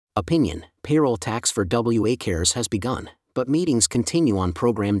Opinion: payroll tax for WA cares has begun, but meetings continue on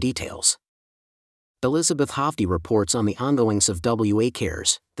program details. Elizabeth Hovde reports on the ongoings of WA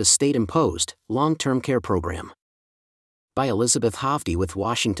cares, the state-imposed, long-term care program. By Elizabeth Hovde with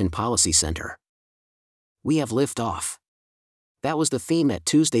Washington Policy Center. We have liftoff. That was the theme at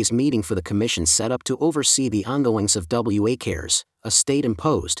Tuesday's meeting for the commission set up to oversee the ongoings of WA cares, a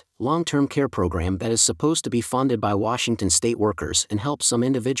state-imposed, long-term care program that is supposed to be funded by Washington state workers and help some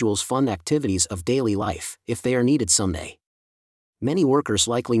individuals fund activities of daily life, if they are needed someday. Many workers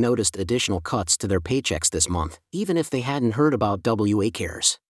likely noticed additional cuts to their paychecks this month, even if they hadn't heard about WA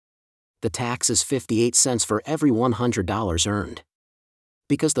cares. The tax is 58 cents for every $100 earned.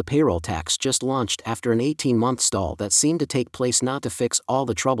 Because the payroll tax just launched after an 18-month stall that seemed to take place not to fix all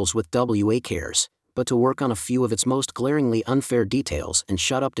the troubles with WA cares, but to work on a few of its most glaringly unfair details and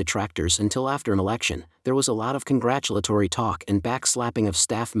shut up detractors until after an election, there was a lot of congratulatory talk and backslapping of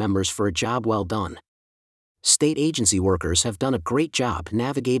staff members for a job well done. State agency workers have done a great job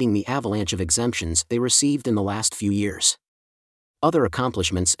navigating the avalanche of exemptions they received in the last few years. Other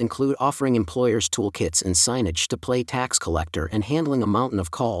accomplishments include offering employers toolkits and signage to play tax collector and handling a mountain of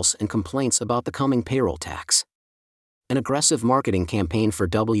calls and complaints about the coming payroll tax. An aggressive marketing campaign for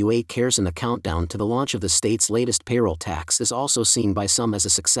WA cares in the countdown to the launch of the state's latest payroll tax is also seen by some as a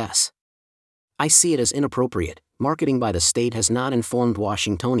success. I see it as inappropriate. Marketing by the state has not informed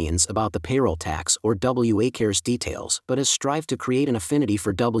Washingtonians about the payroll tax or WA cares details, but has strived to create an affinity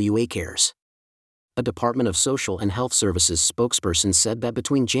for WA cares. A Department of Social and Health Services spokesperson said that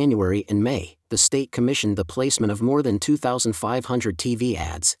between January and May, the state commissioned the placement of more than 2,500 TV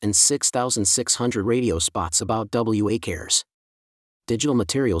ads and 6,600 radio spots about WA cares. Digital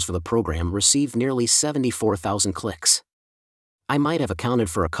materials for the program received nearly 74,000 clicks. I might have accounted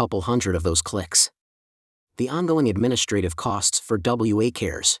for a couple hundred of those clicks. The ongoing administrative costs for WA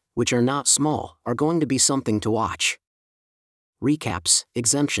cares, which are not small, are going to be something to watch. Recaps,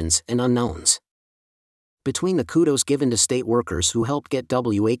 exemptions, and unknowns. Between the kudos given to state workers who helped get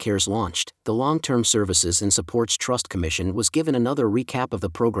WA cares launched, the Long-Term Services and Supports Trust Commission was given another recap of the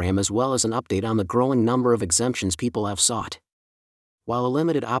program as well as an update on the growing number of exemptions people have sought. While a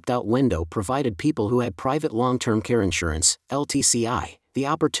limited opt-out window provided people who had private long-term care insurance, LTCI, the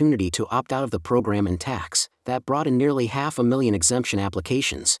opportunity to opt out of the program and tax, that brought in nearly 500,000 exemption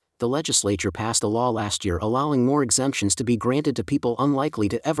applications, the legislature passed a law last year allowing more exemptions to be granted to people unlikely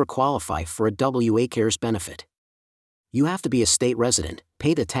to ever qualify for a WA cares benefit. You have to be a state resident,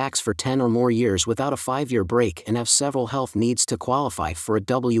 pay the tax for 10 or more years without a 5-year break and have several health needs to qualify for a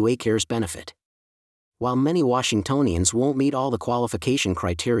WA cares benefit. While many Washingtonians won't meet all the qualification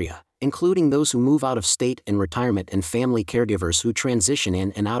criteria, including those who move out of state and retirement and family caregivers who transition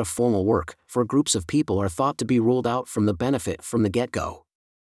in and out of formal work, for groups of people are thought to be ruled out from the benefit from the get-go.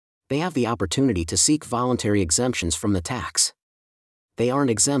 They have the opportunity to seek voluntary exemptions from the tax. They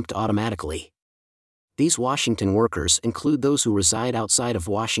aren't exempt automatically. These Washington workers include those who reside outside of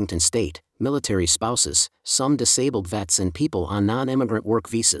Washington state, military spouses, some disabled vets and people on non-immigrant work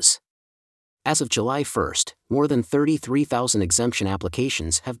visas. As of July 1, more than 33,000 exemption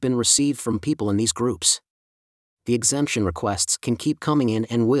applications have been received from people in these groups. The exemption requests can keep coming in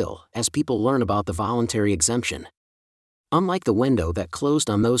and will, as people learn about the voluntary exemption. Unlike the window that closed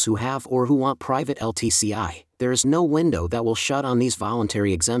on those who have or who want private LTCI, there is no window that will shut on these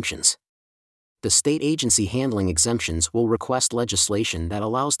voluntary exemptions. The state agency handling exemptions will request legislation that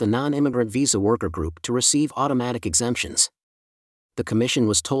allows the non-immigrant visa worker group to receive automatic exemptions. The Commission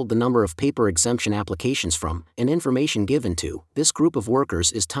was told the number of paper exemption applications from, and information given to, this group of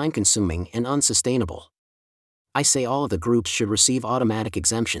workers is time-consuming and unsustainable. I say all of the groups should receive automatic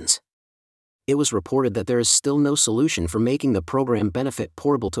exemptions. It was reported that there is still no solution for making the program benefit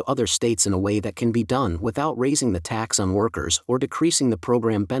portable to other states in a way that can be done without raising the tax on workers or decreasing the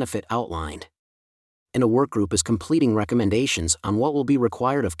program benefit outlined. And a workgroup is completing recommendations on what will be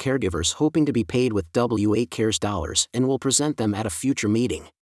required of caregivers hoping to be paid with WA cares dollars and will present them at a future meeting.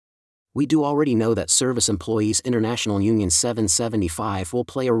 We do already know that Service Employees International Union 775 will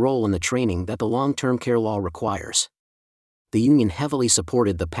play a role in the training that the long-term care law requires. The union heavily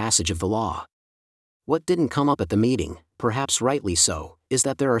supported the passage of the law. What didn't come up at the meeting, perhaps rightly so, is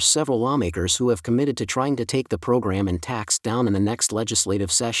that there are several lawmakers who have committed to trying to take the program and tax down in the next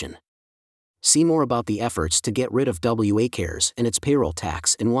legislative session. See more about the efforts to get rid of WA cares and its payroll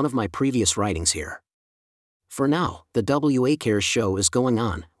tax in one of my previous writings here. For now, the WA cares show is going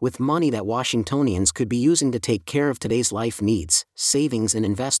on, with money that Washingtonians could be using to take care of today's life needs, savings and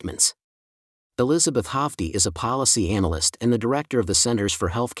investments. Elizabeth Hovde is a policy analyst and the director of the Centers for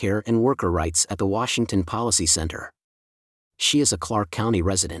Healthcare and Worker Rights at the Washington Policy Center. She is a Clark County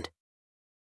resident.